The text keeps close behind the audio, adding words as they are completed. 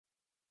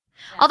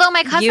Although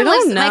my cousin You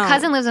don't know. my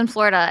cousin lives in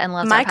Florida and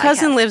loves our My podcast.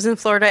 cousin lives in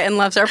Florida and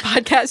loves our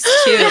podcast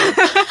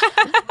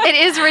too. It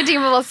is a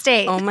redeemable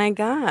state. Oh my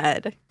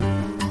God.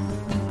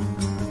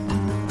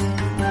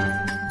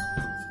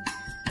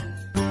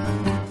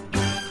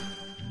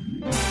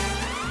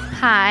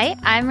 Hi,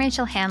 I'm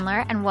Rachel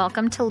Handler, and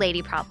welcome to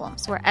Lady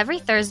Problems, where every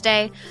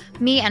Thursday,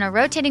 me and a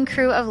rotating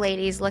crew of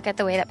ladies look at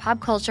the way that pop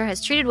culture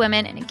has treated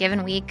women in a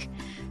given week.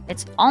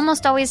 It's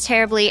almost always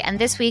terribly, and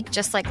this week,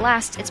 just like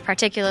last, it's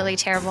particularly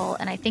terrible,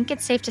 and I think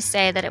it's safe to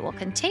say that it will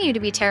continue to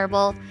be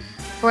terrible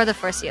for the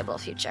foreseeable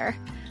future.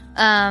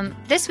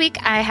 This week,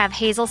 I have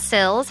Hazel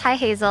Sills. Hi,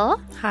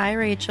 Hazel. Hi,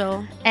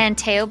 Rachel. And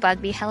Teo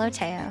Bugby. Hello,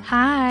 Teo.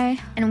 Hi.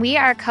 And we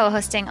are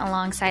co-hosting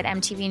alongside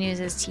MTV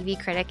News'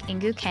 TV critic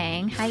Ingu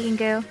Kang. Hi,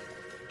 Ingu.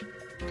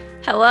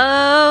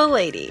 Hello,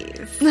 ladies.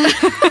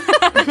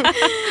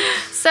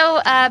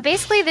 So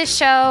basically this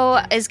show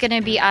is going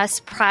to be us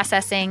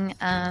processing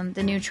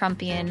the new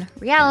Trumpian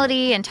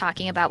reality and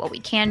talking about what we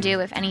can do,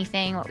 if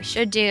anything, what we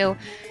should do,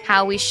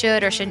 how we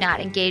should or should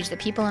not engage the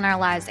people in our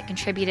lives that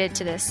contributed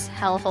to this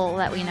hellhole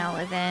that we now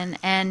live in,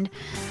 and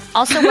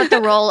also what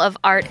the role of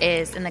art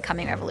is in the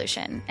coming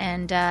revolution.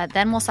 And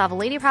then we'll solve a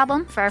lady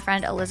problem for our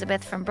friend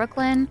Elizabeth from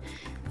Brooklyn,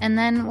 and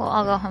then we'll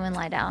all go home and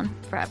lie down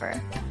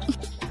forever.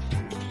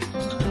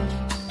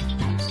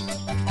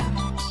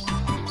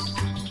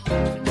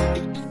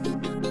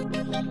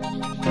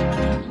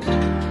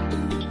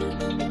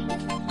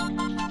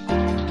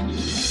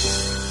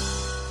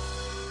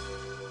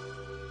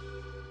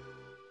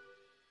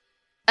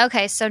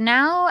 Okay, so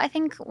now I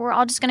think we're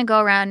all just going to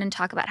go around and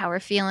talk about how we're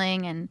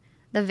feeling and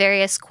the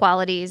various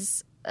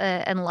qualities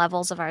and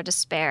levels of our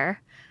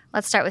despair.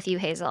 Let's start with you,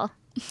 Hazel.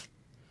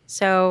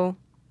 So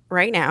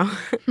right now,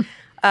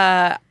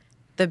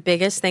 the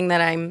biggest thing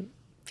that I'm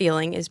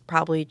feeling is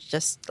probably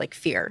just like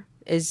fear,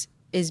 is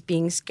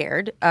being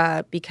scared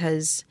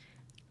because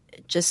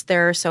just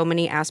there are so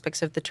many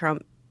aspects of the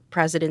Trump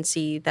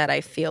presidency that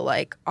I feel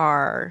like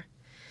are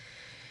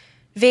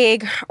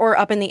vague or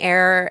up in the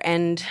air,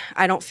 and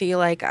I don't feel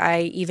like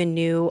I even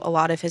knew a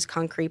lot of his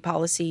concrete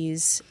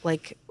policies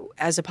like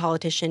as a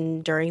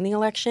politician during the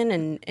election,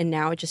 and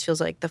now it just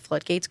feels like the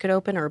floodgates could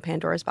open or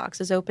Pandora's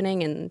box is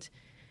opening, and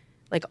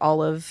like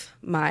all of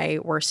my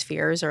worst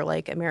fears or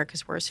like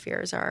America's worst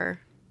fears are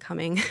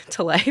coming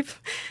to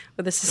life.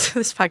 But this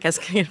podcast is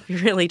going to be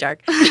really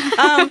dark.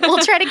 We'll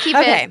try to keep it.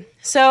 Okay,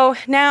 so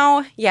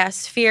now,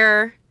 yes,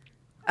 fear,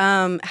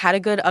 had a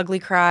good ugly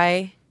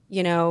cry,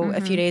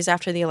 a few days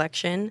after the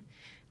election.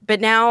 But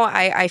now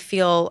I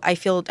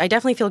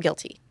definitely feel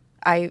guilty.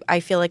 I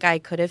feel like I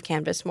could have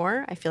canvassed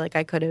more. I feel like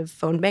I could have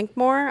phone banked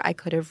more. I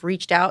could have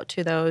reached out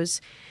to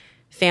those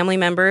family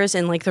members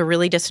in like the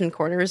really distant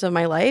corners of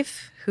my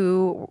life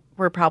who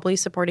were probably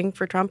supporting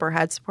for Trump or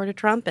had supported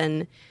Trump.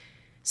 And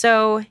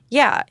so,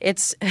 yeah,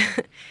 it's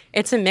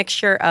it's a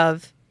mixture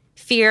of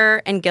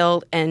fear and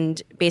guilt,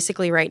 and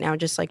basically right now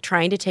just like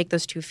trying to take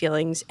those two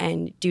feelings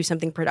and do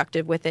something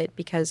productive with it,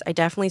 because I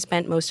definitely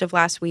spent most of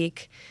last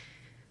week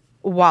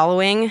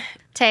wallowing.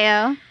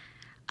 Teo?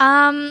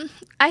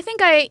 I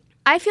think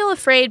I feel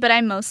afraid, but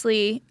I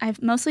mostly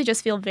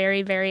just feel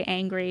very, very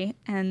angry.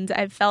 And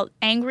I've felt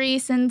angry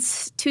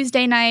since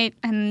Tuesday night,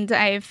 and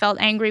I've felt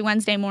angry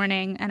Wednesday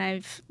morning, and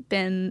I've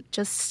been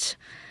just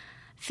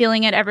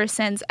feeling it ever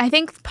since. I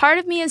think part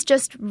of me is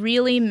just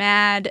really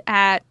mad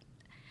at,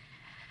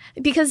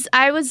 because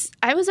I was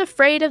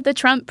afraid of the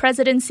Trump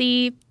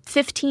presidency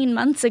 15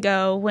 months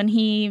ago when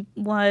he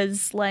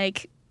was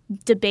like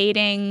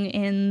debating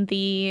in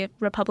the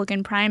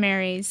Republican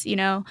primaries,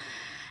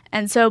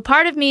 And so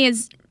part of me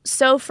is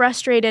so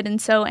frustrated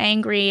and so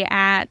angry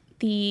at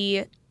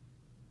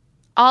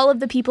all of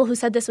the people who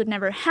said this would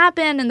never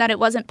happen and that it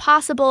wasn't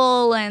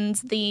possible, and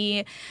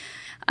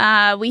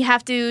we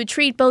have to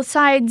treat both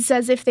sides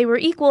as if they were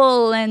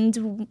equal,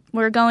 and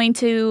we're going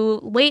to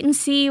wait and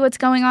see what's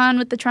going on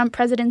with the Trump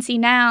presidency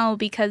now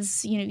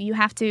because, you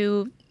have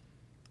to,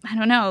 I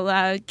don't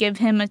know, give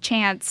him a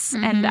chance.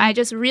 Mm-hmm. And I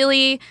just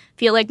really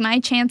feel like my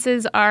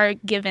chances are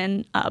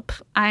given up.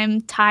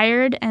 I'm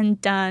tired and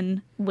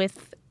done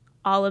with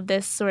all of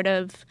this sort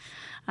of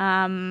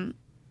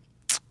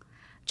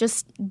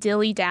just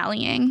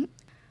dilly-dallying.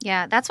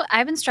 Yeah, that's what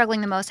I've been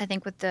struggling the most, I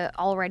think, with the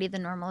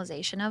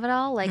normalization of it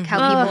all. Like how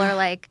people are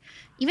like,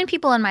 even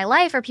people in my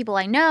life or people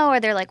I know, or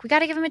they're like, we got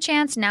to give him a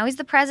chance. Now he's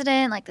the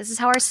president. Like, this is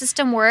how our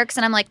system works.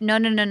 And I'm like, no.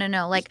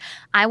 Like,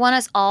 I want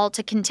us all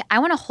to I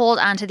want to hold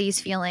on to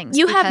these feelings.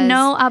 You have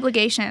no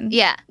obligation.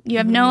 Yeah. You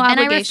have no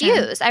obligation.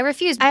 And I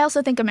refuse. I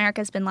also think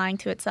America's been lying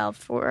to itself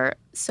for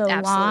so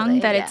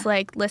long that it's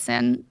like,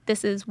 listen,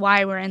 this is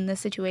why we're in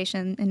this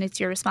situation, and it's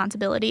your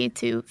responsibility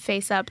to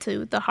face up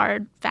to the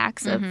hard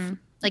facts of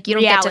like, you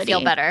don't reality. get to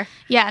feel better.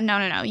 Yeah,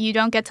 no. You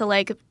don't get to,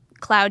 like,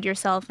 cloud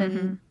yourself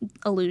in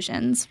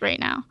illusions right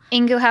now.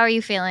 Ingu, how are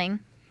you feeling?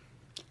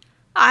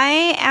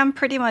 I am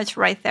pretty much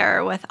right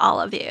there with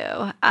all of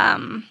you.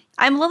 I'm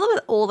a little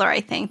bit older, I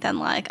think, than,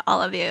 like,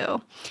 all of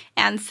you.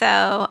 And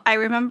so I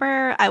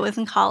remember I was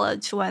in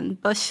college when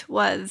Bush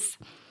was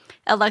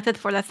elected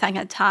for the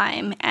second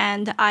time.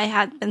 And I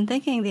had been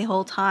thinking the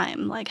whole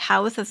time, like,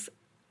 how is this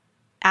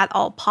at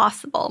all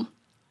possible?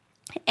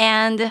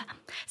 And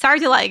sorry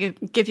to like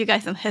give you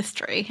guys some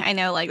history. I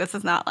know like this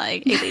is not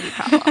like a lady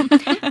problem,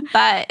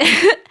 but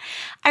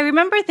I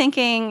remember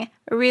thinking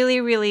really,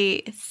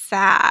 really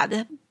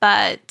sad.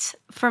 But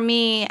for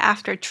me,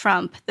 after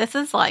Trump, this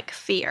is like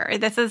fear.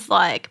 This is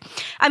like,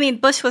 I mean,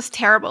 Bush was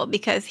terrible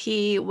because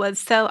he was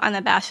so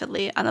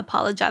unabashedly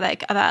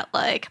unapologetic about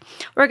like,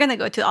 we're going to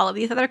go to all of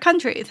these other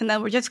countries and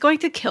then we're just going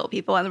to kill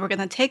people and we're going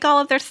to take all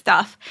of their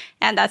stuff.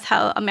 And that's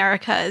how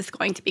America is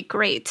going to be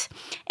great.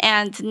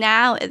 And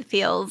now it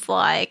feels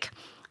like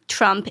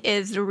Trump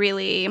is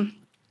really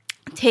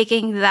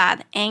taking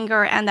that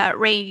anger and that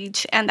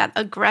rage and that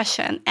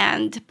aggression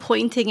and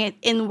pointing it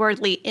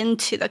inwardly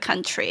into the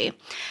country.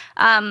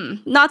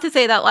 Not to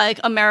say that like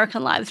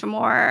American lives are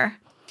more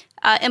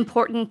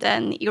important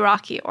than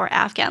Iraqi or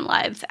Afghan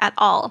lives at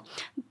all,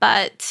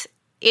 but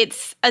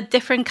it's a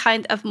different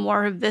kind of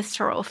more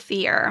visceral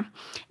fear.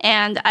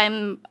 And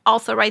I'm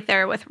also right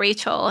there with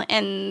Rachel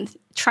in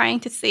trying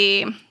to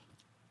see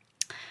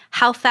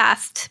how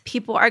fast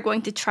people are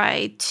going to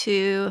try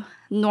to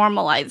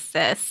normalize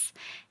this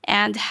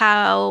and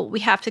how we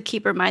have to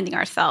keep reminding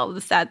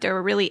ourselves that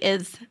there really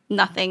is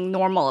nothing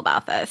normal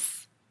about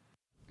this.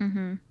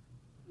 Mm-hmm.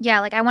 Yeah,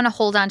 like I want to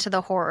hold on to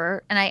the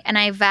horror, and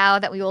I vow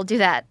that we will do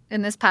that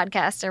in this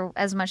podcast or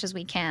as much as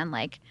we can,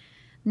 like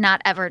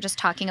not ever just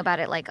talking about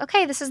it like,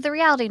 okay, this is the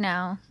reality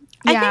now.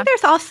 I think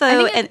there's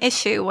also an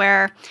issue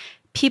where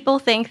people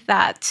think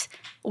that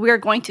we're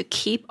going to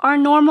keep our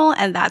normal.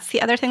 And that's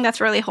the other thing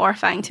that's really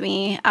horrifying to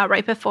me.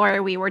 Right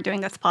before we were doing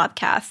this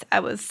podcast,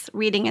 I was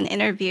reading an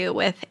interview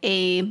with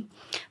a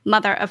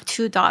mother of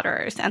 2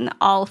 daughters, and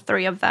all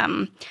 3 of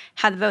them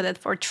had voted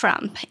for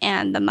Trump.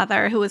 And the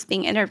mother who was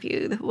being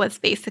interviewed was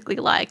basically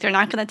like, they're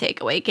not going to take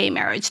away gay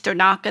marriage. They're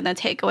not going to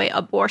take away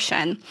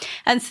abortion.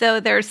 And so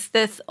there's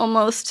this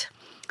almost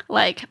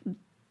like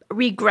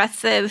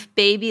regressive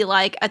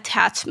baby-like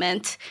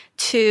attachment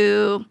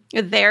to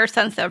their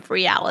sense of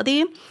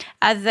reality,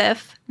 as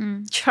if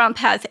Trump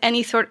has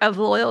any sort of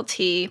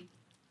loyalty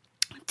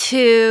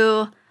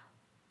to,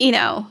 you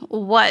know,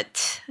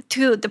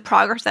 to the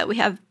progress that we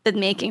have been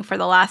making for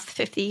the last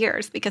 50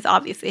 years, because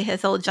obviously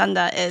his whole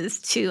agenda is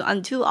to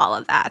undo all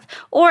of that.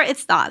 Or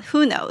it's not.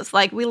 Who knows?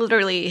 Like, we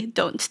literally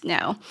don't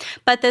know.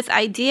 But this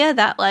idea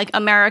that, like,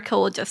 America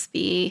will just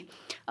be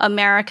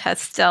America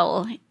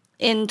still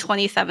in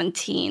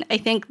 2017, I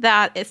think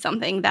that is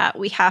something that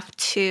we have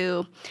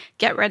to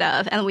get rid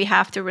of, and we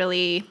have to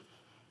really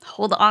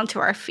hold on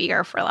to our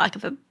fear, for lack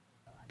of a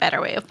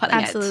better way of putting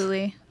it.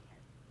 Absolutely.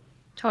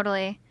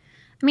 Totally.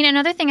 I mean,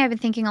 another thing I've been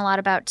thinking a lot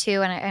about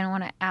too, and I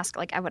want to ask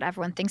like what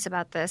everyone thinks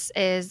about this,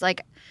 is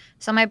like,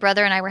 so my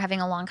brother and I were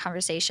having a long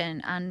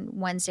conversation on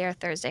Wednesday or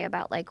Thursday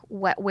about like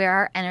where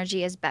our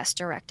energy is best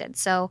directed.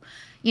 So,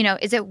 you know,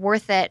 is it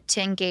worth it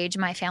to engage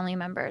my family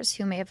members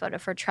who may have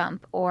voted for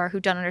Trump or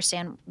who don't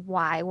understand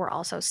why we're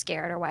all so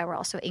scared or why we're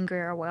all so angry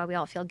or why we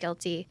all feel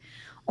guilty?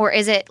 Or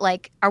is it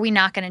like, are we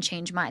not going to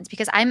change minds?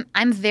 Because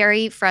I'm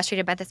very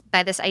frustrated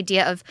by this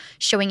idea of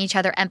showing each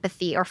other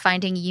empathy or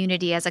finding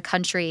unity as a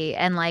country.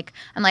 And like,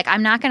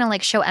 I'm not going to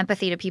like show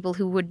empathy to people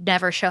who would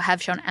never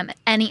have shown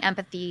any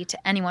empathy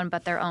to anyone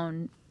but their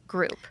own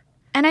group.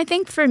 And I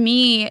think for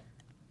me,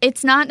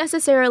 it's not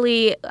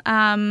necessarily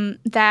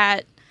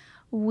that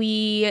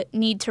we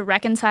need to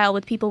reconcile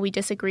with people we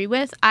disagree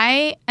with.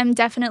 I am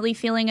definitely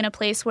feeling in a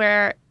place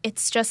where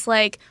it's just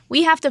like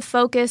we have to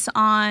focus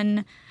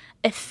on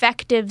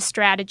effective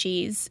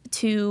strategies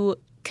to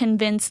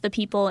convince the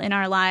people in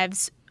our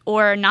lives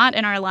or not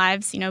in our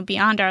lives, you know,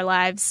 beyond our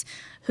lives,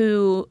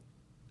 who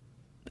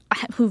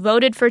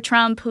voted for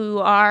Trump, who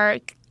are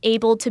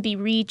able to be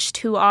reached,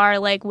 who are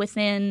like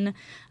within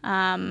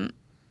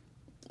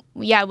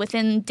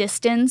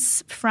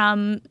distance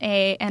from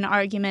an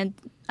argument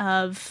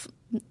of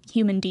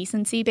human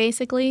decency,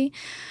 basically.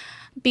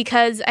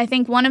 Because I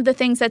think one of the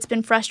things that's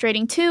been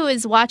frustrating too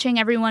is watching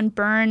everyone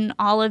burn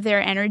all of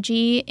their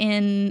energy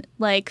in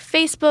like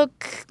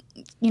Facebook,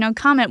 you know,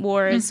 comment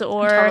wars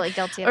or totally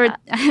guilty of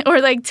that. or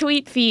like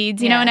tweet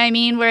feeds, you know what I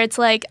mean? Where it's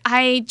like,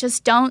 I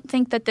just don't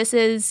think that this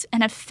is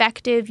an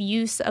effective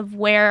use of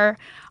where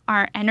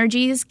our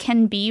energies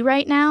can be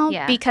right now.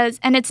 Yeah.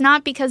 And it's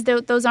not because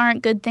those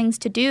aren't good things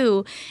to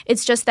do.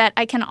 It's just that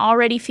I can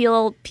already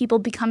feel people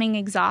becoming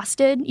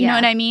exhausted, you know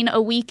what I mean, a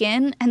week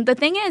in. And the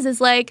thing is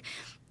like,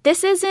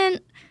 This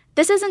isn't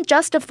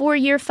just a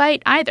 4-year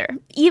fight either.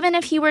 Even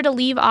if he were to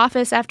leave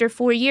office after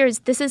 4 years,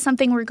 this is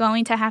something we're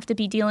going to have to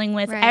be dealing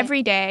with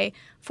every day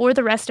for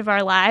the rest of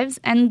our lives.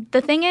 And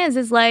the thing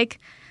is like,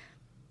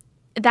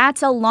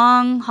 that's a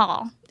long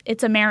haul.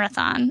 It's a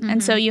marathon. Mm-hmm.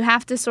 And so you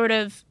have to sort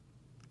of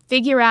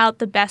figure out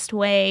the best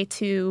way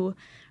to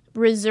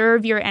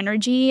reserve your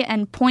energy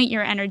and point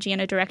your energy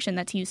in a direction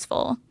that's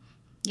useful.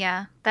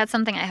 Yeah, that's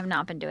something I have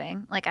not been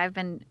doing. Like, I've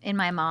been in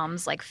my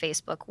mom's like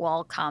Facebook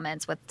wall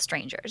comments with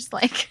strangers.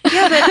 Like,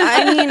 Yeah, but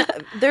I mean,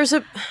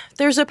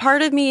 there's a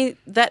part of me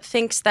that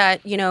thinks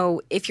that, you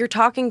know, if you're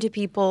talking to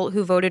people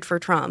who voted for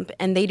Trump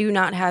and they do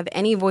not have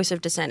any voice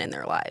of dissent in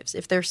their lives,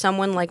 if there's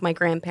someone like my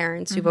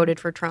grandparents who voted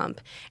for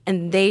Trump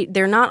and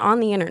they're not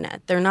on the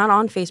internet, they're not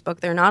on Facebook,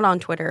 they're not on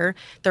Twitter,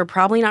 they're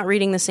probably not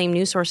reading the same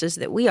news sources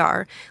that we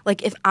are.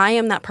 Like, if I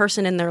am that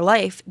person in their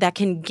life that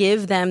can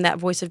give them that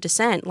voice of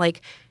dissent, like,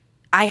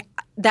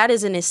 that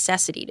is a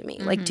necessity to me.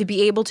 Like, to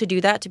be able to do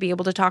that, to be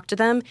able to talk to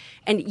them.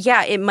 And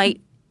yeah,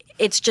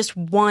 it's just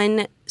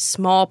one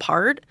small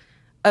part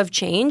of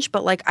change,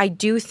 but like, I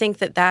do think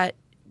that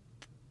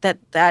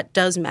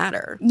does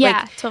matter.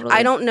 Yeah, like, totally.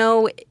 I don't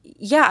know.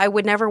 Yeah, I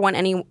would never want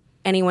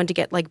anyone to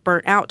get like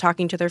burnt out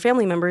talking to their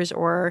family members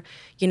or,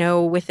 you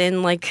know,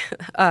 within like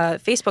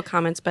Facebook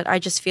comments. But I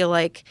just feel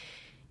like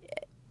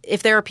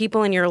if there are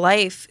people in your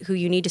life who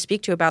you need to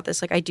speak to about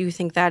this, like, I do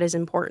think that is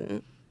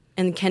important.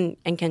 And can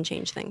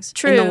change things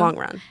in the long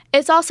run.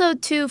 It's also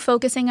too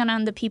focusing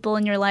on the people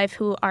in your life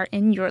who are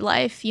in your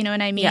life, you know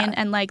what I mean? Yeah.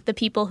 And like the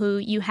people who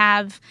you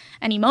have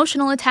an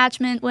emotional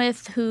attachment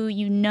with, who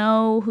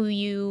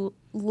you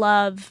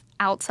love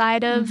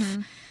outside of,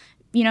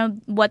 you know,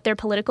 what their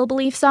political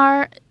beliefs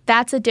are.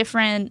 That's a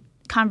different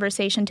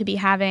conversation to be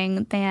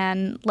having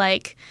than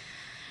like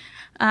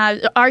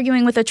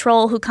arguing with a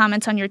troll who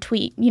comments on your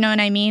tweet, you know what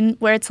I mean?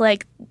 Where it's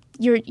like,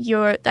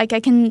 you're like, I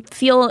can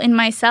feel in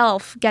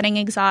myself getting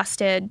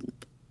exhausted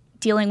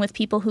dealing with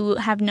people who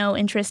have no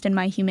interest in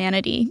my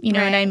humanity. You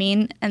know what I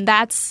mean? And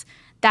that's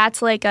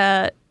like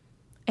a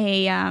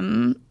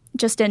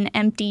just an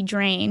empty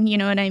drain. You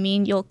know what I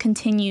mean? You'll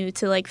continue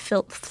to like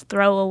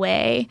throw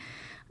away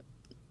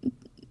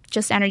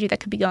just energy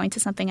that could be going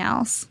to something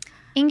else.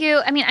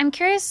 Ingu, I mean, I'm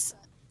curious,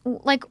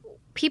 like,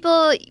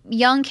 people,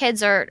 young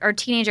kids or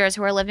teenagers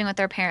who are living with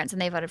their parents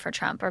and they voted for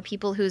Trump, or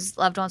people whose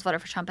loved ones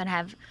voted for Trump and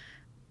have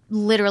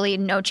literally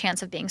no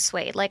chance of being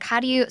swayed. Like, how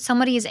do you,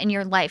 somebody is in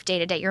your life day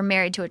to day, you're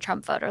married to a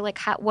Trump voter. Like,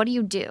 what do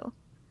you do?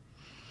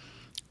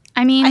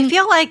 I mean, I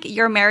feel like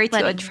You're Married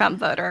to a Trump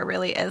Voter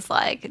really is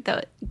like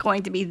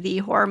going to be the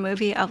horror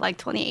movie of like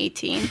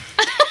 2018.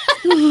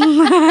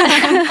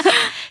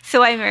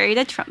 So I married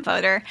a Trump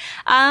voter.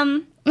 You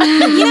know,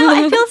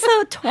 I feel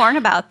so torn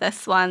about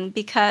this one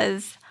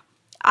because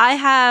I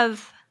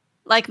have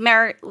like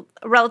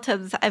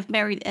relatives I've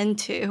married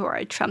into who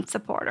are Trump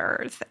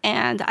supporters,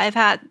 and I've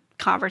had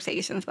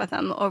conversations with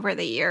them over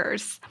the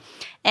years.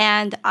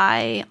 And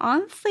I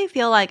honestly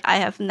feel like I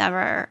have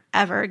never,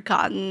 ever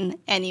gotten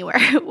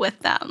anywhere with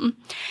them.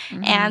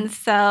 And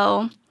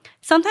so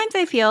sometimes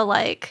I feel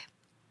like,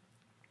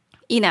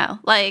 you know,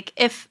 like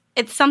if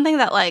it's something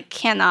that like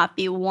cannot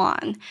be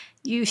won,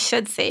 you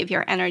should save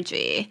your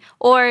energy.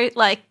 Or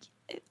like,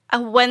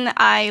 when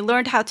I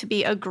learned how to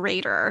be a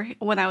grader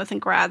when I was in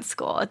grad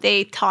school,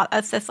 they taught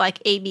us this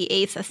like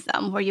ABA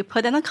system where you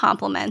put in a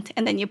compliment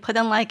and then you put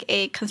in like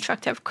a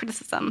constructive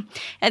criticism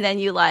and then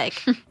you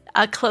like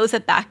close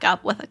it back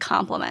up with a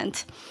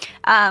compliment.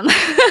 And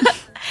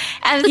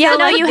yeah, so,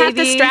 no, like, you have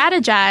to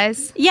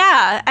strategize.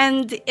 Yeah,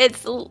 and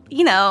it's,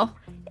 you know,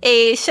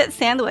 a shit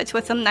sandwich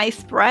with some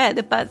nice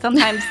bread, but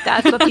sometimes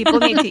that's what people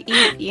need to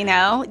eat, you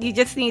know? You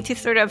just need to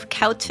sort of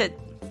couch it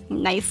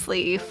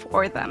nicely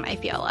for them, I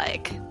feel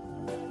like.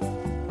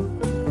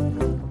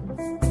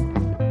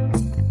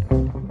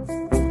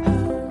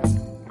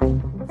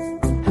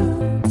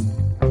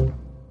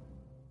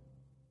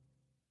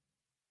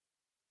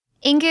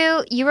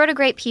 Ingu, you wrote a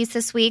great piece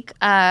this week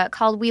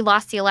called "We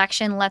Lost the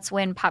Election, Let's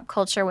Win Pop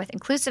Culture with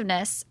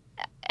Inclusiveness."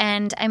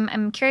 And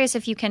I'm curious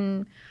if you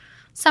can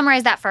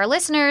summarize that for our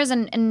listeners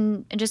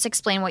and just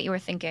explain what you were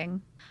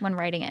thinking when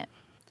writing it.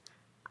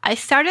 I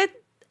started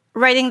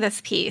writing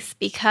this piece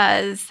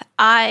because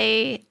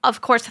I,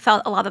 of course,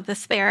 felt a lot of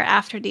despair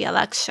after the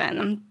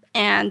election.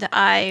 And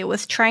I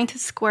was trying to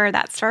square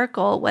that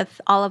circle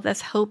with all of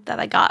this hope that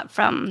I got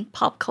from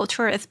pop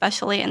culture,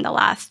 especially in the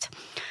last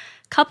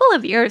couple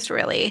of years,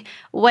 really,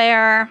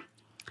 where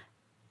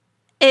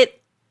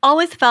it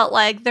always felt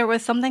like there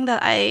was something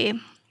that I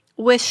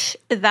wish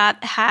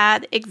that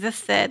had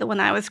existed when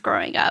I was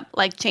growing up,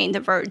 like Jane the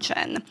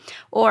Virgin,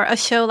 or a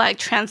show like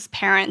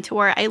Transparent,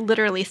 where I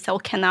literally still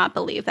cannot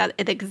believe that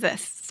it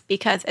exists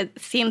because it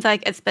seems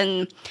like it's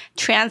been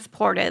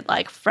transported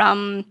like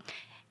from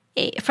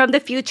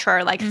the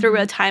future, like through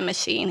a time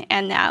machine,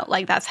 and now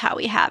like that's how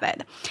we have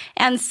it.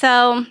 And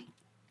so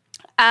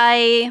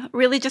I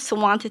really just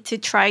wanted to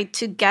try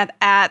to get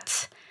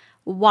at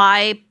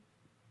why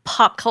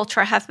pop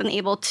culture has been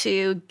able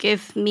to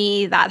give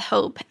me that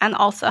hope, and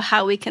also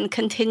how we can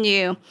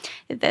continue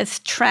this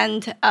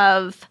trend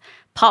of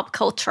pop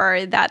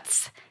culture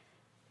that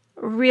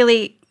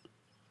really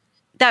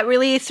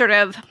sort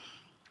of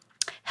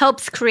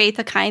helps create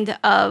the kind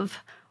of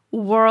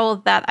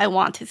world that I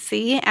want to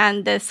see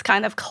and this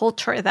kind of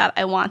culture that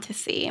I want to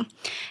see.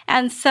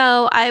 And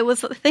so I was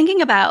thinking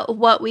about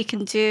what we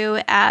can do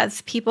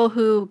as people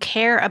who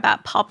care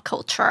about pop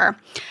culture,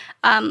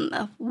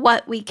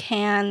 what we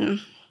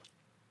can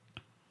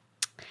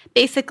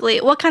basically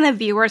what kind of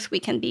viewers we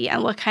can be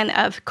and what kind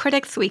of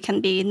critics we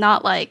can be,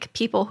 not like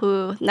people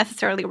who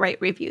necessarily write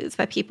reviews,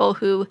 but people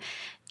who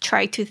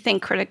try to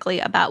think critically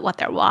about what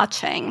they're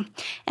watching.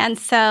 And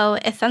so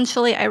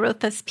essentially I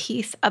wrote this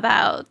piece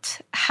about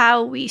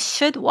how we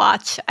should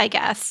watch, I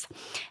guess.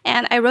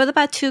 And I wrote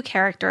about two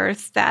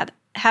characters that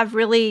have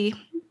really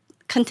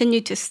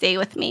continued to stay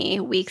with me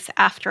weeks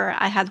after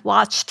I had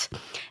watched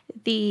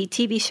the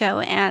TV show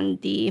and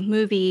the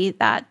movie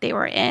that they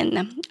were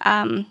in,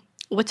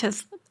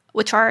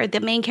 which are the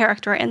main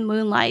character in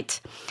Moonlight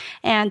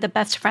and the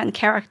best friend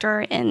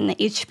character in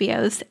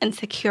HBO's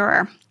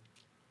Insecure.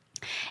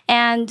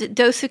 And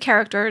those two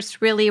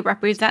characters really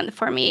represent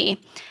for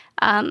me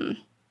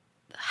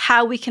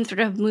how we can sort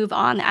of move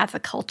on as a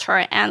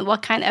culture and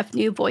what kind of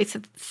new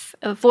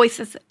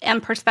voices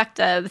and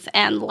perspectives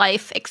and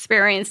life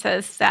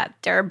experiences that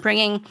they're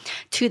bringing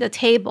to the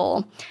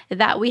table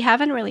that we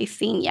haven't really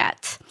seen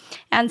yet.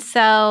 And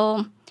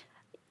so,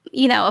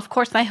 you know, of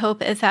course, my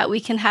hope is that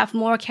we can have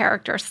more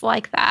characters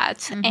like that.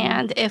 Mm-hmm.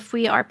 And if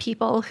we are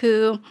people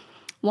who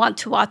want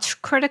to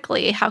watch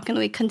critically, how can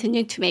we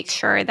continue to make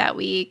sure that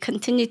we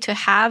continue to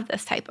have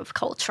this type of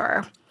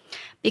culture?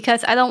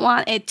 Because I don't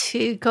want it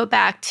to go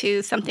back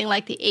to something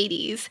like the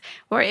 80s,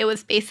 where it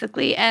was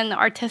basically an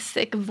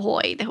artistic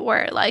void,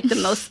 where like the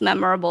most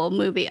memorable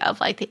movie of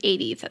like the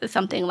 80s is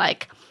something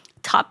like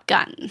Top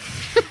Gun.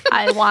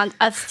 I want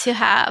us to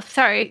have,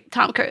 sorry,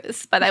 Tom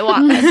Cruise, but I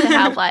want us to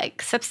have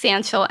like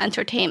substantial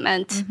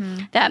entertainment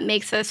that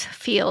makes us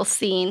feel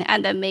seen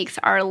and that makes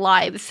our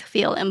lives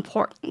feel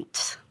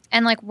important.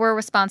 And like we're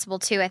responsible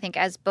too, I think,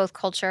 as both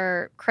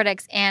culture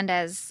critics and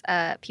as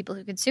people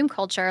who consume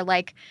culture,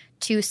 like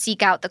to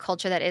seek out the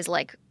culture that is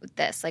like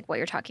this, like what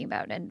you're talking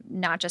about, and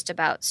not just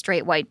about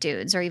straight white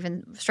dudes or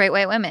even straight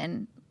white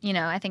women. You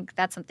know, I think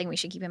that's something we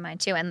should keep in mind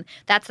too. And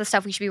that's the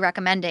stuff we should be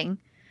recommending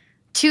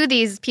to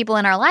these people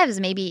in our lives,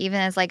 maybe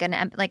even as like an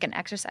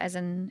exercise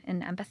in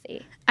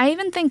empathy. I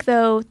even think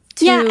though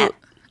I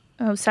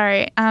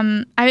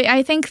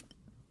think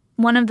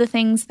one of the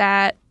things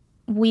that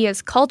we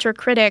as culture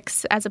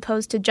critics, as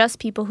opposed to just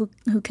people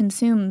who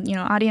consume, you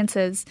know,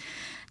 audiences,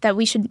 that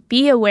we should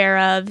be aware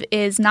of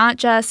is not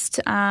just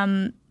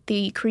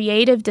the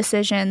creative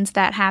decisions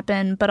that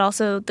happen, but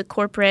also the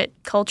corporate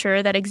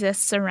culture that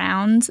exists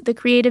around the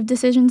creative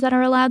decisions that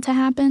are allowed to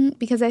happen.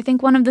 Because I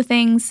think one of the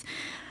things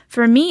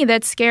for me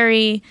that's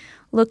scary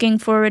looking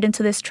forward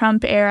into this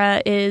Trump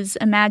era is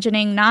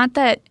imagining not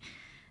that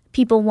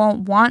people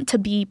won't want to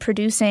be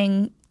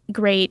producing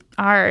great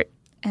art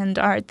and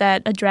art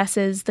that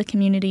addresses the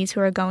communities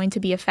who are going to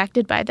be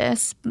affected by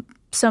this,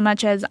 so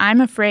much as I'm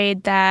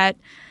afraid that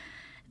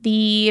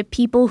the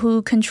people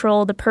who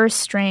control the purse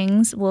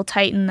strings will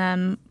tighten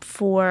them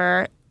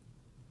for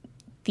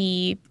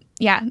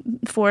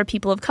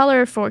people of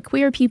color, for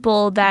queer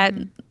people, that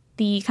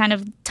the kind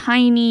of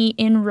tiny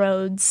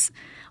inroads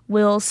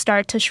will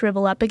start to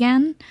shrivel up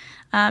again.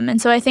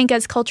 And so I think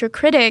as culture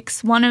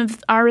critics, one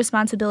of our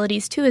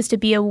responsibilities too is to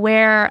be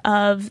aware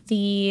of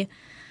the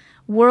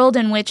world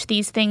in which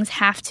these things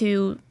have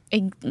to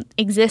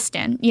exist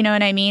in. You know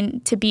what I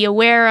mean? To be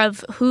aware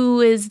of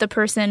who is the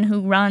person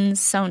who runs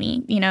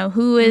Sony, you know,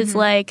 who is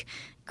like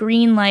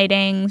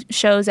greenlighting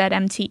shows at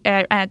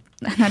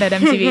not at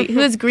MTV,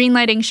 who is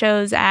greenlighting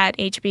shows at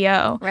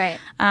HBO. Right.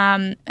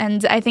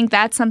 And I think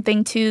that's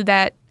something too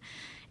that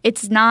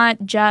it's not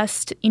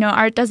just, you know,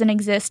 art doesn't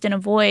exist in a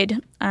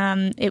void.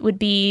 It would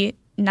be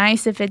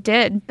nice if it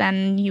did,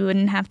 then you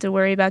wouldn't have to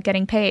worry about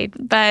getting paid.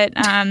 But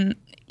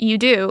you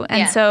do.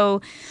 And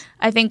so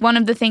I think one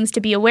of the things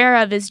to be aware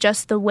of is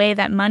just the way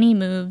that money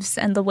moves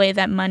and the way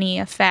that money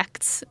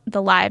affects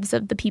the lives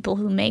of the people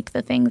who make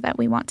the things that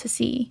we want to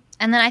see.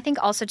 And then I think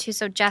also too,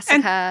 so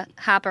Jessica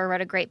Hopper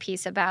wrote a great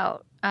piece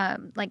about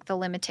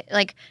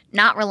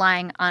not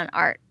relying on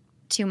art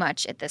too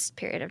much at this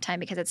period of time,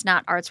 because it's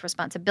not art's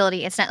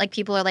responsibility. It's not like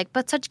people are like,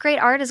 but such great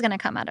art is going to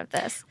come out of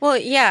this. Well,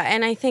 yeah.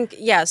 And I think,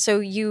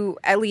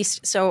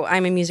 so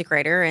I'm a music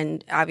writer,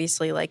 and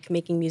obviously like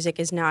making music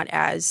is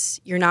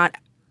you're not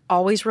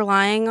always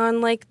relying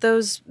on like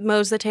those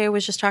modes that Teo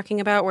was just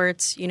talking about, where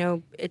it's, you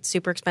know, it's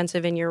super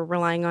expensive and you're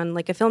relying on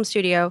like a film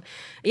studio.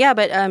 Yeah.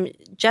 But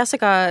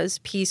Jessica's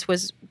piece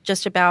was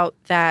just about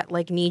that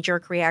like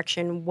knee-jerk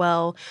reaction.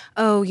 Well,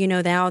 you know,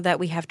 now that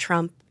we have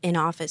Trump in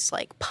office,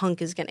 like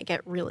punk is going to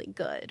get really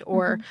good,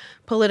 or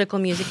political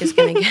music is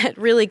going to get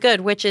really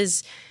good, which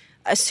is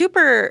a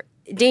super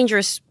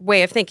dangerous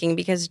way of thinking,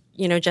 because,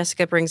 you know,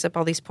 Jessica brings up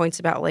all these points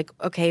about like,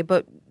 okay,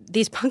 but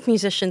these punk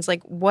musicians,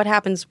 like what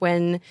happens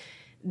when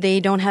they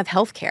don't have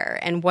health care,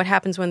 and what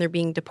happens when they're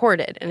being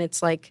deported? And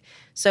it's like,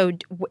 so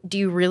do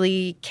you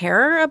really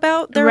care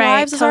about their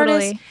lives as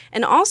artists?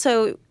 And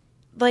also,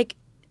 like,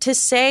 to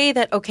say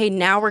that, okay,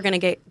 now we're going to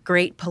get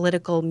great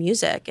political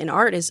music and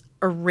art is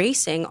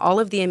erasing all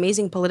of the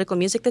amazing political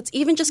music that's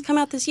even just come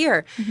out this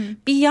year.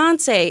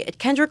 Beyonce,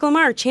 Kendrick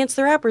Lamar, Chance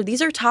the Rapper,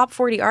 these are top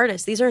 40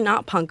 artists. These are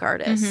not punk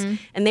artists.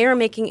 And they are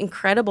making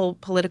incredible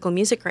political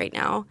music right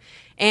now.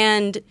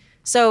 And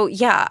so,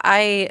 yeah,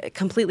 I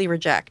completely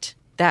reject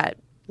that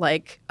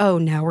like, oh,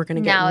 now we're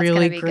going to get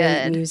really great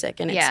good music.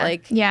 And Yeah. it's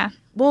like, Yeah.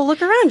 well,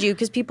 look around you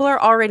because people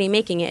are already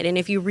making it. And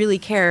if you really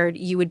cared,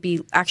 you would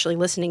be actually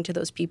listening to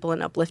those people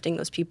and uplifting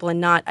those people and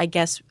not, I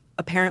guess,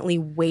 apparently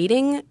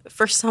waiting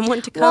for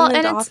someone to come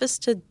into office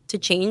to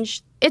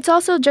change. It's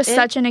also just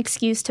such an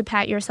excuse to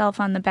pat yourself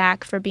on the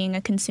back for being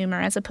a consumer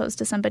as opposed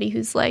to somebody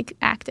who's like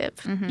active,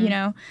 you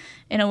know,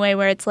 in a way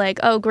where it's like,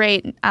 oh,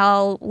 great,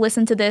 I'll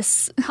listen to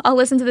this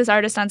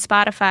artist on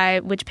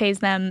Spotify, which pays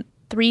them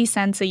 3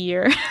 cents a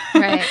year.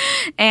 Right.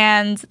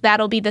 And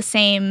that'll be the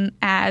same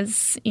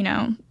as, you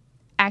know,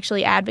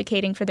 actually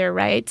advocating for their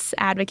rights,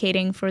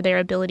 advocating for their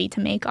ability to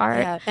make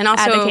art, and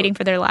also advocating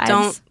for their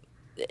lives.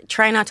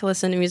 Try not to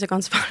listen to music on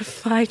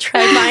Spotify.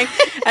 Try buying.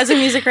 As a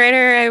music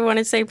writer, I want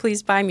to say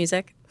please buy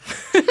music.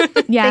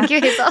 Yeah. Thank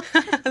you,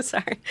 Hazel.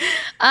 Sorry.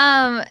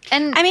 And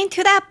I mean,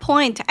 to that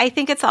point, I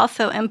think it's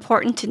also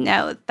important to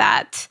note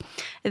that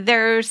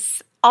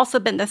there's also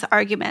been this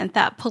argument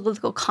that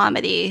political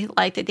comedy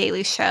like The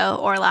Daily Show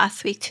or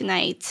Last Week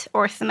Tonight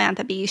or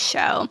Samantha Bee's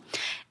show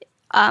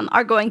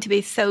are going to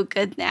be so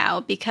good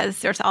now because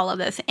there's all of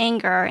this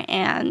anger,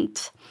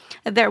 and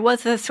there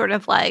was this sort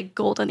of like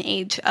golden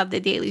age of The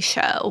Daily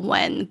Show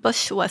when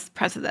Bush was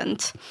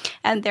president.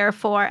 And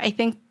therefore, I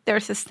think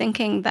there's this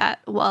thinking that,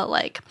 well,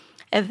 like,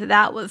 if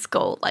that was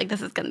gold, like,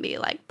 this is going to be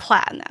like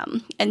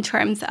platinum in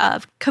terms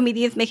of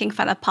comedians making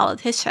fun of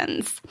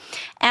politicians.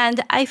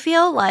 And I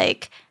feel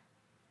like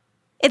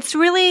it's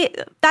really,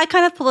 that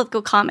kind of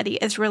political comedy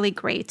is really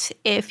great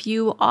if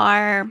you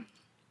are,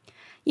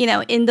 you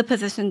know, in the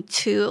position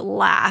to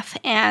laugh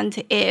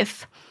and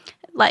if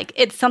like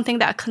it's something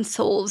that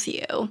consoles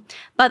you.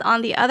 But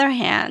on the other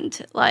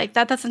hand, like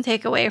that doesn't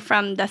take away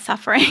from the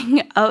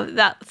suffering of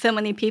that so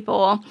many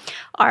people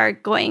are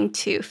going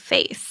to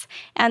face.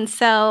 And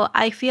so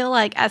I feel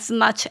like as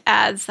much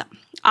as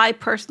I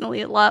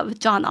personally love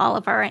John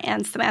Oliver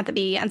and Samantha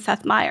Bee and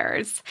Seth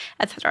Meyers,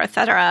 et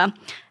cetera,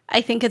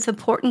 I think it's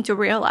important to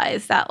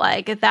realize that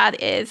like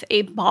that is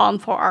a balm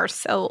for our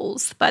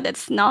souls, but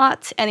it's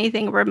not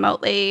anything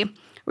remotely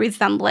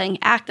resembling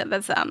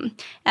activism.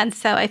 And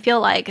so I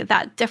feel like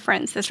that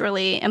difference is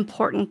really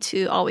important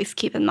to always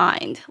keep in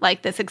mind.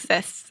 Like this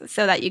exists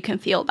so that you can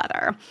feel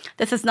better.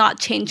 This is not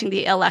changing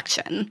the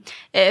election.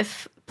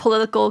 If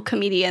political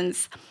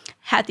comedians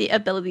had the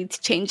ability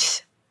to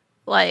change,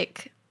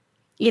 like,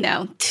 you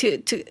know,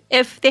 to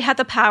if they had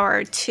the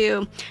power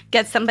to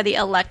get somebody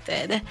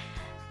elected,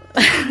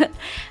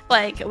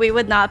 like we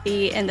would not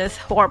be in this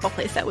horrible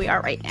place that we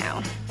are right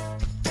now.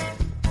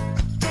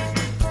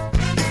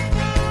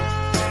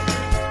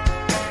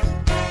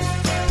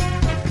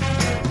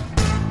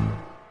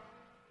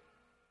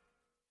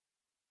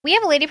 we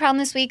have a lady problem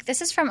this week.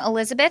 This is from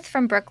Elizabeth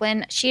from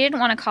Brooklyn. She didn't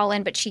want to call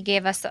in, but she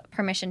gave us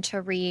permission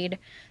to read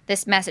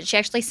this message. She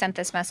actually sent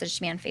this message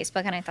to me on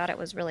Facebook, and I thought it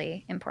was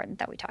really important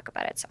that we talk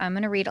about it. So I'm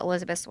going to read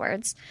Elizabeth's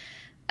words.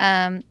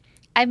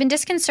 I've been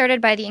disconcerted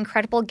by the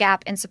incredible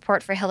gap in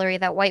support for Hillary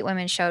that white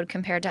women showed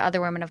compared to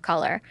other women of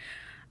color.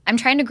 I'm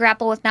trying to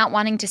grapple with not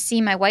wanting to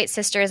see my white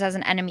sisters as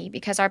an enemy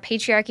because our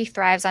patriarchy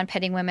thrives on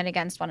pitting women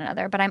against one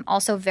another, but I'm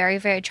also very,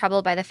 very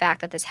troubled by the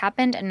fact that this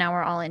happened and now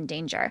we're all in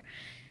danger.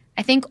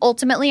 I think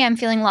ultimately I'm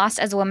feeling lost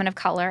as a woman of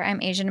color.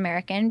 I'm Asian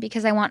American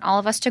because I want all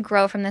of us to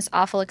grow from this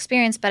awful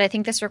experience, but I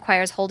think this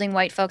requires holding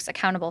white folks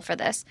accountable for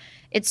this.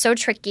 It's so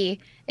tricky.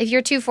 If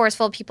you're too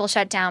forceful, people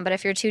shut down, but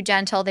if you're too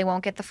gentle, they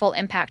won't get the full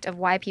impact of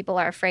why people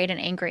are afraid and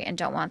angry and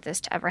don't want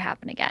this to ever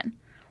happen again.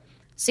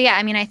 So yeah,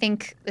 I mean, I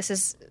think this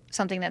is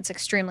something that's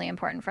extremely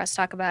important for us to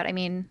talk about. I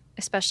mean,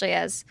 especially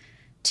as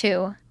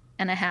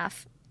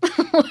 2.5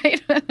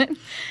 white women,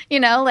 you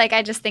know, like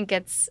I just think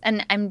it's,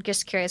 and I'm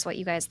just curious what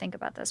you guys think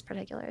about this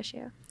particular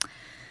issue.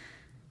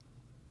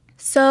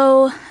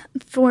 So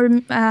for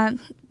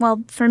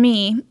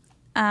me,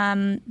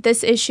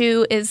 this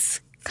issue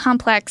is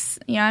complex.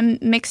 You know, I'm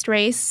mixed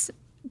race.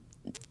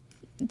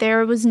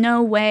 There was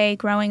no way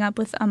growing up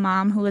with a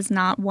mom who was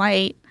not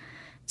white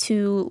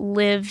to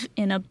live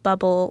in a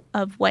bubble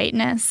of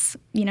whiteness.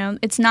 You know,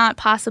 it's not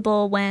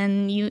possible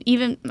when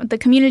even the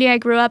community I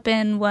grew up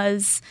in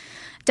was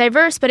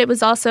diverse, but it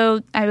was also,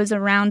 I was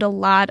around a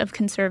lot of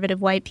conservative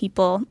white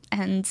people,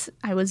 and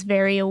I was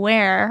very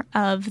aware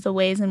of the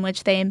ways in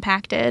which they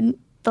impacted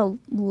the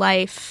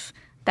life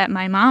that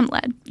my mom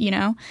led, you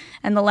know,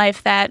 and the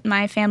life that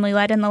my family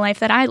led and the life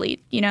that I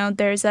lead. You know,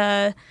 there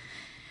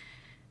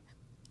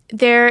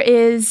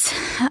is,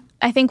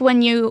 I think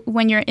when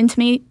you're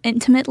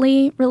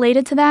intimately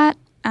related to that,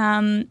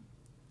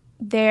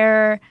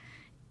 there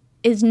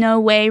is no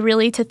way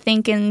really to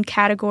think in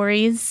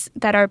categories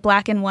that are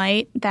black and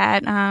white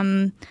that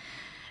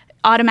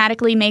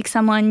automatically make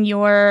someone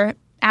your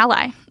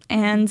ally.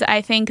 And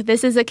I think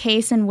this is a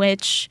case in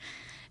which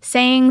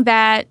saying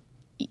that,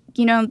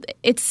 you know,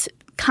 it's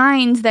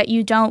kind that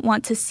you don't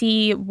want to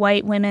see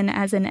white women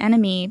as an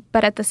enemy,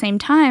 but at the same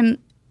time,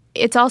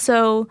 it's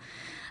also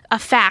a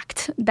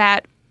fact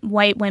that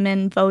white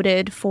women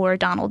voted for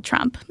Donald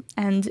Trump,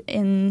 and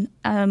in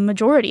a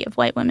majority of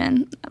white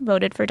women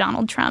voted for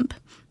Donald Trump.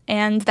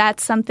 And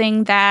that's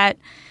something that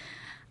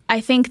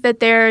I think that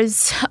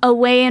there's a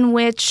way in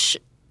which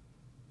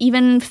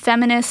even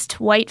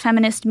white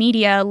feminist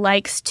media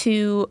likes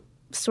to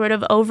sort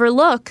of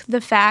overlook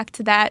the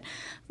fact that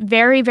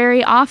very,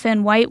 very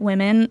often white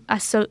women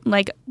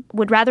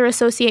would rather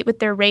associate with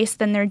their race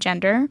than their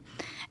gender,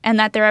 and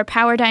that there are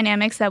power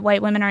dynamics that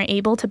white women are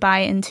able to buy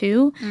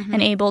into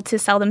and able to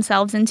sell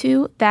themselves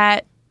into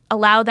that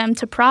allow them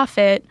to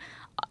profit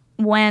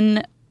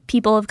when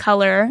people of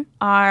color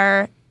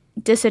are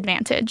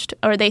disadvantaged,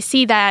 or they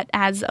see that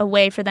as a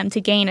way for them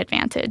to gain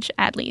advantage,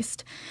 at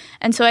least.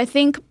 And so I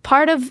think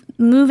part of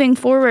moving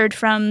forward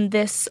from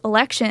this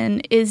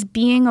election is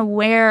being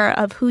aware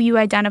of who you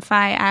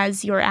identify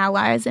as your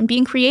allies and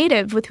being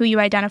creative with who you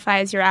identify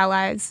as your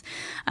allies.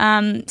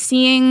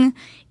 Seeing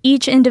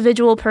each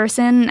individual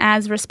person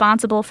as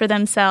responsible for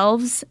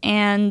themselves,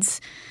 and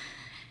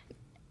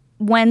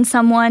when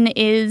someone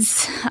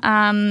is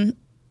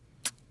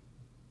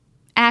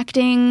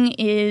acting,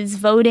 is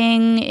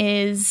voting,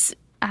 is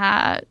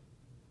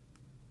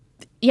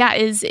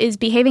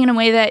behaving in a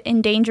way that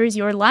endangers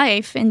your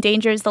life,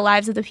 endangers the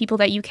lives of the people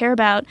that you care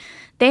about,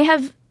 they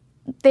have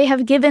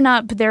given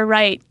up their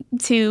right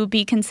to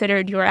be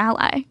considered your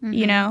ally,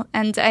 you know?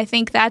 And I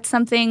think that's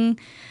something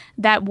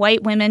that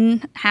white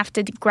women have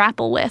to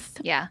grapple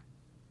with. Yeah.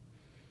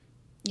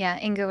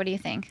 Yeah. Inga, what do you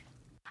think?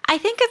 I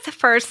think it's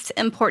first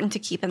important to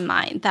keep in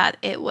mind that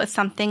it was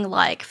something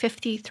like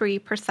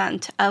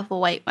 53% of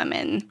white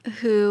women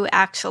who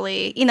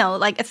actually,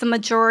 it's a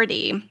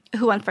majority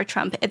who went for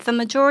Trump. It's a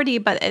majority,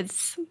 but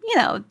it's,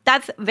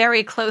 that's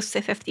very close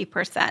to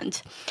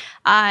 50%.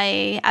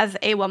 I, as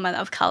a woman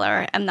of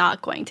color, am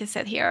not going to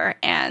sit here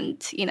and,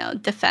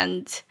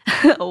 defend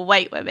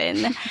white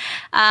women.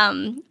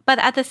 But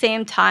at the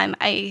same time,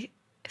 I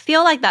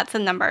feel like that's a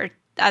number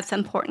that's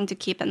important to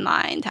keep in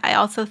mind. I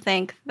also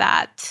think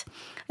that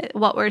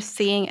what we're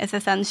seeing is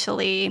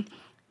essentially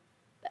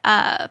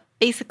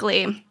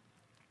basically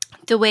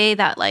the way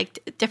that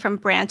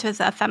different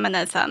branches of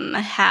feminism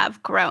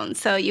have grown.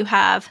 So you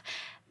have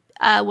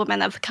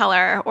women of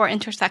color or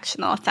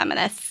intersectional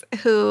feminists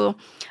who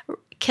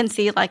can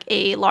see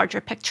a larger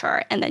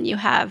picture. And then you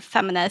have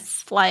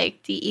feminists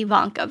like the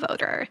Ivanka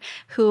voter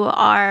who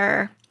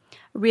are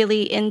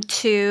really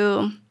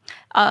into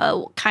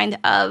a kind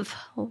of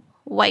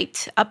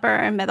white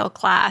upper middle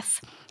class,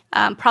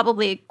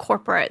 probably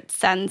corporate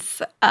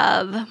sense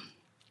of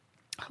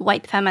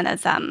white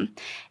feminism.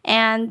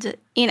 And,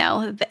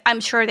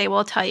 I'm sure they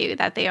will tell you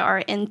that they are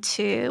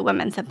into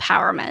women's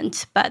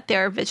empowerment, but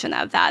their vision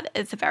of that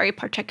is very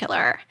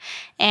particular.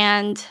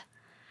 And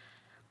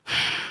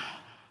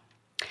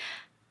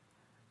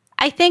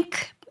I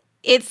think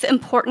it's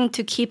important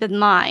to keep in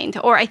mind,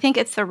 or I think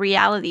it's a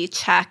reality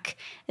check,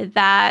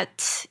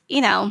 that,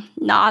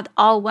 not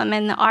all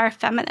women are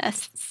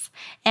feminists.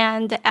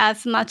 And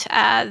as much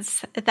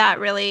as that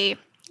really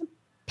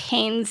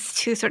pains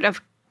to sort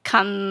of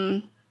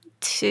come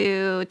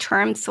to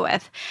terms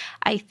with,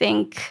 I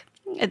think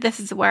this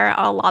is where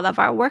a lot of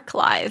our work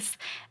lies.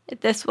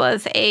 This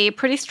was a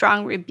pretty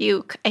strong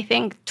rebuke, I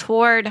think,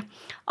 toward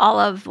all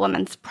of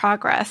women's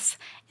progress.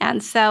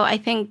 And so I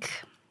think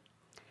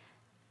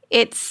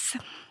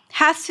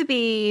has to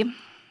be,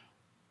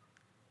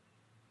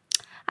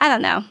 I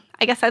don't know.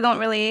 I guess I don't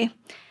really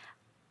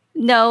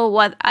know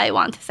what I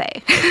want to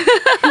say.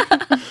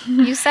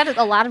 You said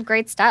a lot of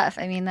great stuff.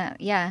 I mean,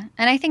 yeah.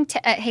 And I think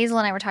Hazel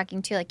and I were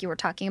talking too, you were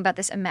talking about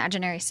this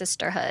imaginary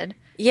sisterhood.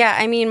 Yeah,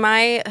 I mean,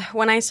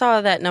 when I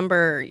saw that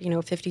number,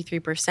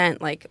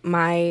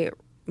 53%,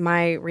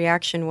 my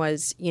reaction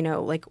was,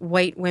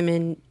 white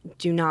women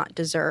do not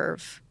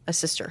deserve a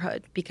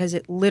sisterhood because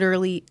it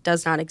literally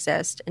does not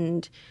exist.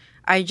 And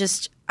I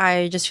just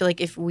feel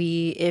like if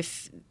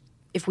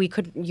we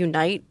could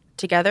unite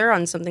together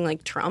on something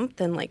like Trump,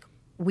 then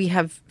we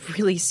have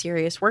really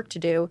serious work to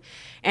do.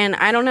 And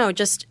I don't know,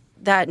 just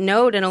that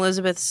note in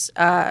Elizabeth's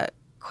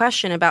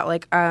question about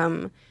our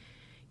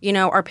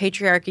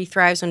patriarchy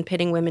thrives on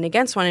pitting women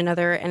against one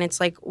another. And it's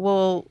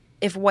well,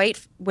 if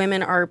white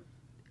women are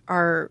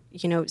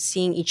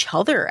seeing each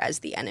other as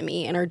the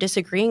enemy and are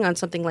disagreeing on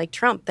something like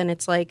Trump, then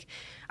it's I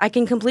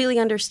can completely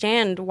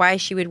understand why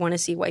she would want to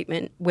see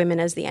women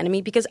as the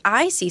enemy, because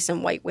I see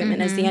some white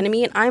women as the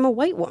enemy and I'm a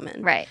white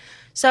woman. Right.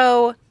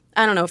 So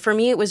I don't know. For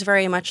me, it was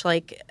very much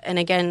and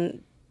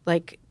again,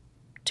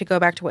 to go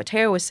back to what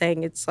Teo was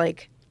saying, it's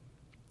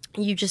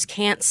you just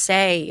can't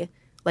say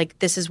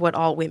this is what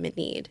all women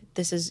need.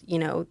 This is,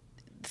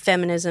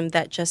 feminism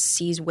that just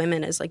sees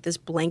women as this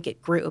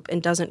blanket group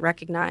and doesn't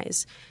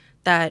recognize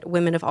that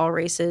women of all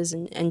races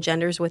and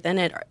genders within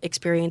it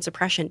experience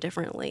oppression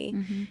differently.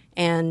 Mm-hmm.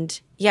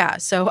 And yeah,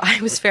 so I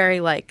was very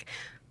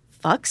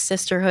fuck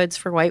sisterhoods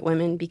for white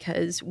women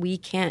because we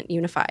can't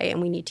unify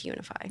and we need to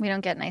unify. We don't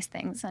get nice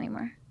things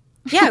anymore.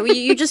 Yeah,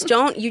 you just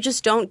don't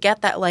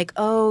get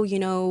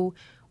that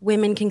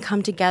women can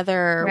come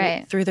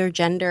together through their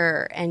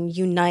gender and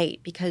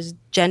unite because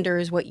gender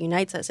is what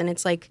unites us. And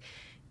it's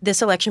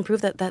this election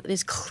proved that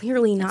is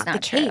clearly not the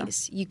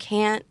case. You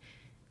can't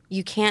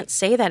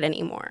say that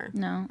anymore.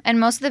 No. And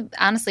most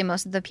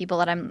of the people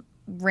that I'm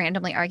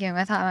randomly arguing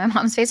with my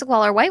mom's Facebook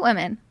wall are white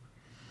women,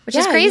 which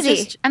is Yeah,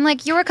 crazy. I'm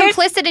like, you were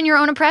complicit in your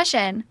own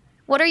oppression.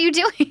 What are you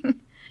doing?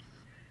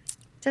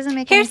 Doesn't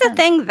make any sense. Here's the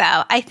thing,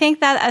 though. I think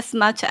that as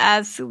much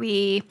as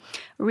we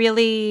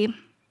really,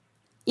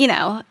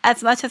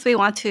 as much as we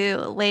want to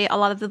lay a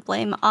lot of the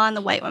blame on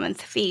the white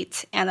women's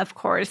feet, and of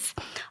course,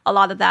 a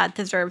lot of that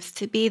deserves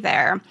to be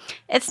there,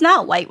 it's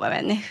not white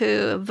women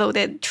who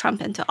voted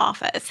Trump into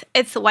office.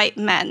 It's white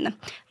men.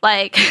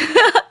 Like,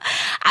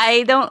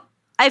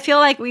 I feel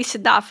like we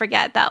should not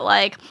forget that,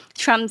 like,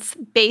 Trump's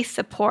base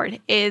support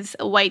is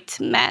white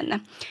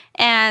men.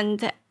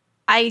 And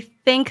I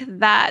think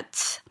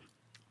that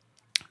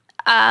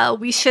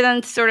we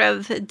shouldn't sort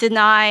of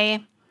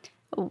deny,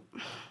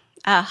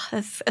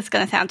 this is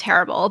going to sound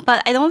terrible,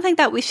 but I don't think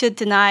that we should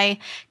deny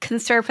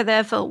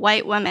conservative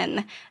white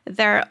women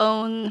their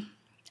own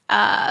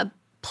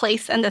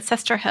place in the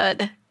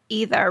sisterhood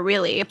either,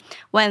 really,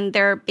 when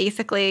they're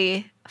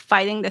basically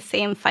fighting the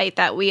same fight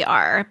that we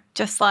are,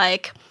 just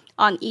like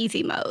on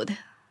easy mode.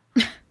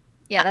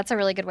 Yeah, that's a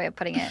really good way of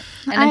putting it,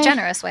 and a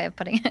generous way of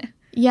putting it.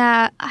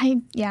 Yeah,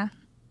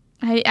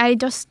 I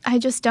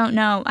just don't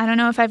know. I don't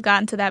know if I've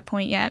gotten to that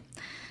point yet.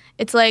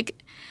 It's like,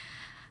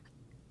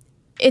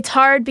 it's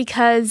hard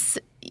because,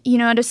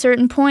 at a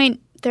certain point,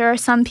 there are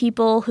some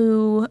people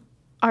who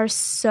are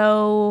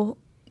so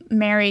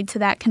married to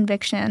that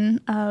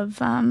conviction of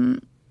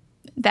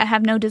that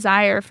have no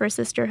desire for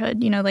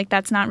sisterhood. Like,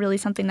 that's not really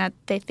something that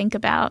they think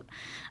about.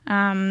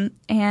 And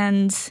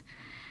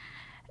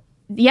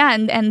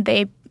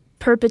they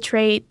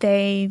perpetrate,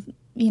 they,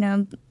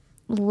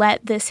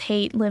 let this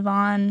hate live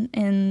on,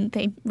 and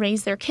they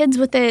raise their kids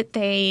with it.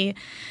 They're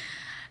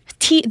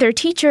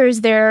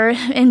teachers. They're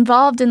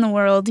involved in the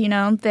world.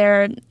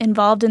 They're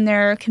involved in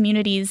their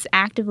communities,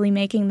 actively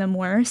making them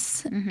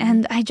worse. Mm-hmm.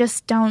 And I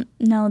just don't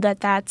know that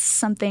that's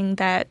something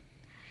that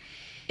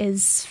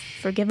is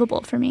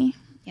forgivable for me.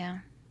 Yeah,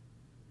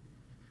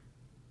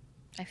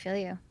 I feel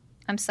you.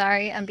 I'm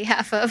sorry on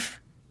behalf of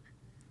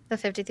the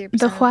 53%.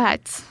 The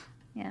what?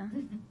 Yeah.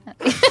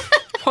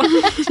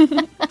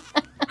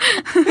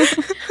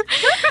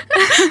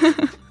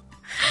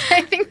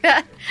 I think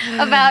that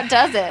about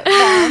does it.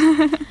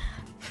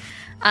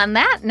 On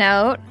that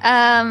note,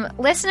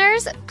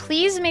 listeners,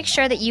 please make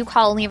sure that you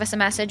call and leave us a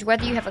message,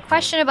 whether you have a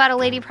question about a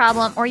lady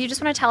problem or you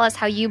just want to tell us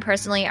how you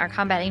personally are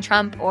combating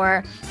Trump,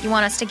 or you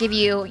want us to give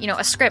you,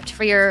 a script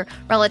for your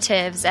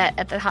relatives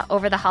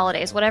over the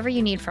holidays. Whatever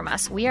you need from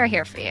us, we are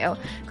here for you.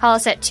 Call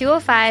us at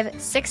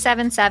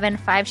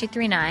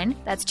 205-677-5239.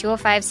 That's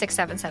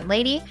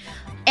 205-677-LADY.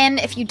 And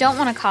if you don't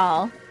want to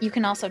call, you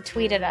can also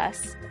tweet at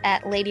us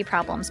at Lady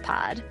Problems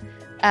Pod.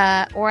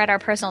 Or at our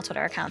personal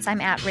Twitter accounts. I'm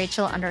at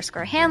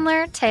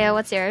Rachel_Handler. Teo,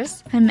 what's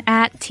yours? I'm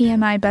at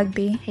TMI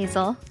Bugby.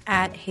 Hazel.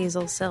 At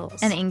Hazel Sills.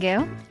 And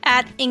Ingu.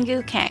 At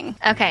Ingu Kang.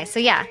 Okay, so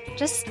yeah,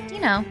 just,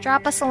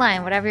 drop us a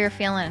line, whatever you're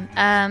feeling.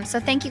 So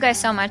thank you guys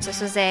so much.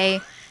 This was a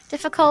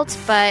difficult,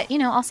 but,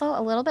 also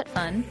a little bit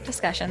fun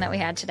discussion that we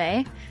had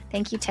today.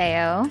 Thank you,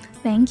 Teo.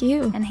 Thank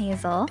you. And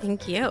Hazel.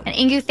 Thank you. And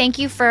Ingu, thank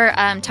you for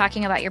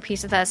talking about your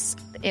piece with us.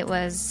 It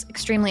was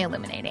extremely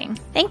illuminating.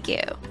 Thank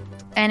you.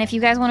 And if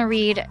you guys want to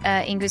read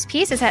Ingu's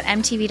piece, it's at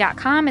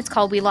mtv.com. It's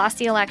called We Lost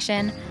the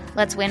Election.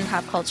 Let's Win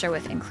Pop Culture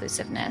with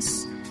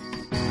Inclusiveness.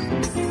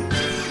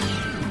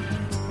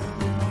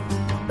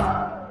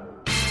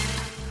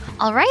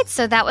 All right,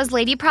 so that was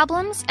Lady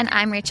Problems, and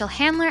I'm Rachel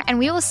Handler, and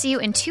we will see you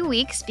in 2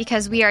 weeks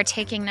because we are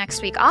taking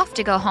next week off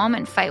to go home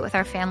and fight with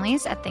our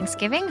families at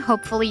Thanksgiving.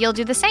 Hopefully you'll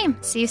do the same.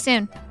 See you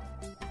soon.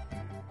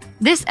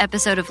 This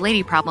episode of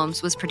Lady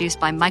Problems was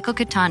produced by Michael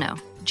Catano,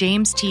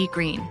 James T.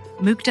 Green,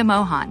 Mukta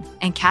Mohan,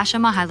 and Kasia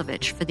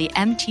Mihailovich for the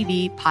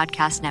MTV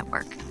Podcast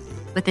Network,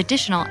 with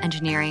additional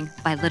engineering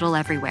by Little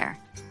Everywhere.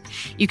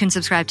 You can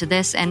subscribe to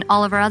this and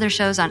all of our other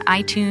shows on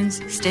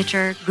iTunes,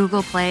 Stitcher,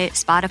 Google Play,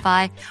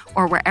 Spotify,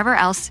 or wherever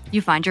else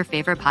you find your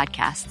favorite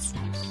podcasts.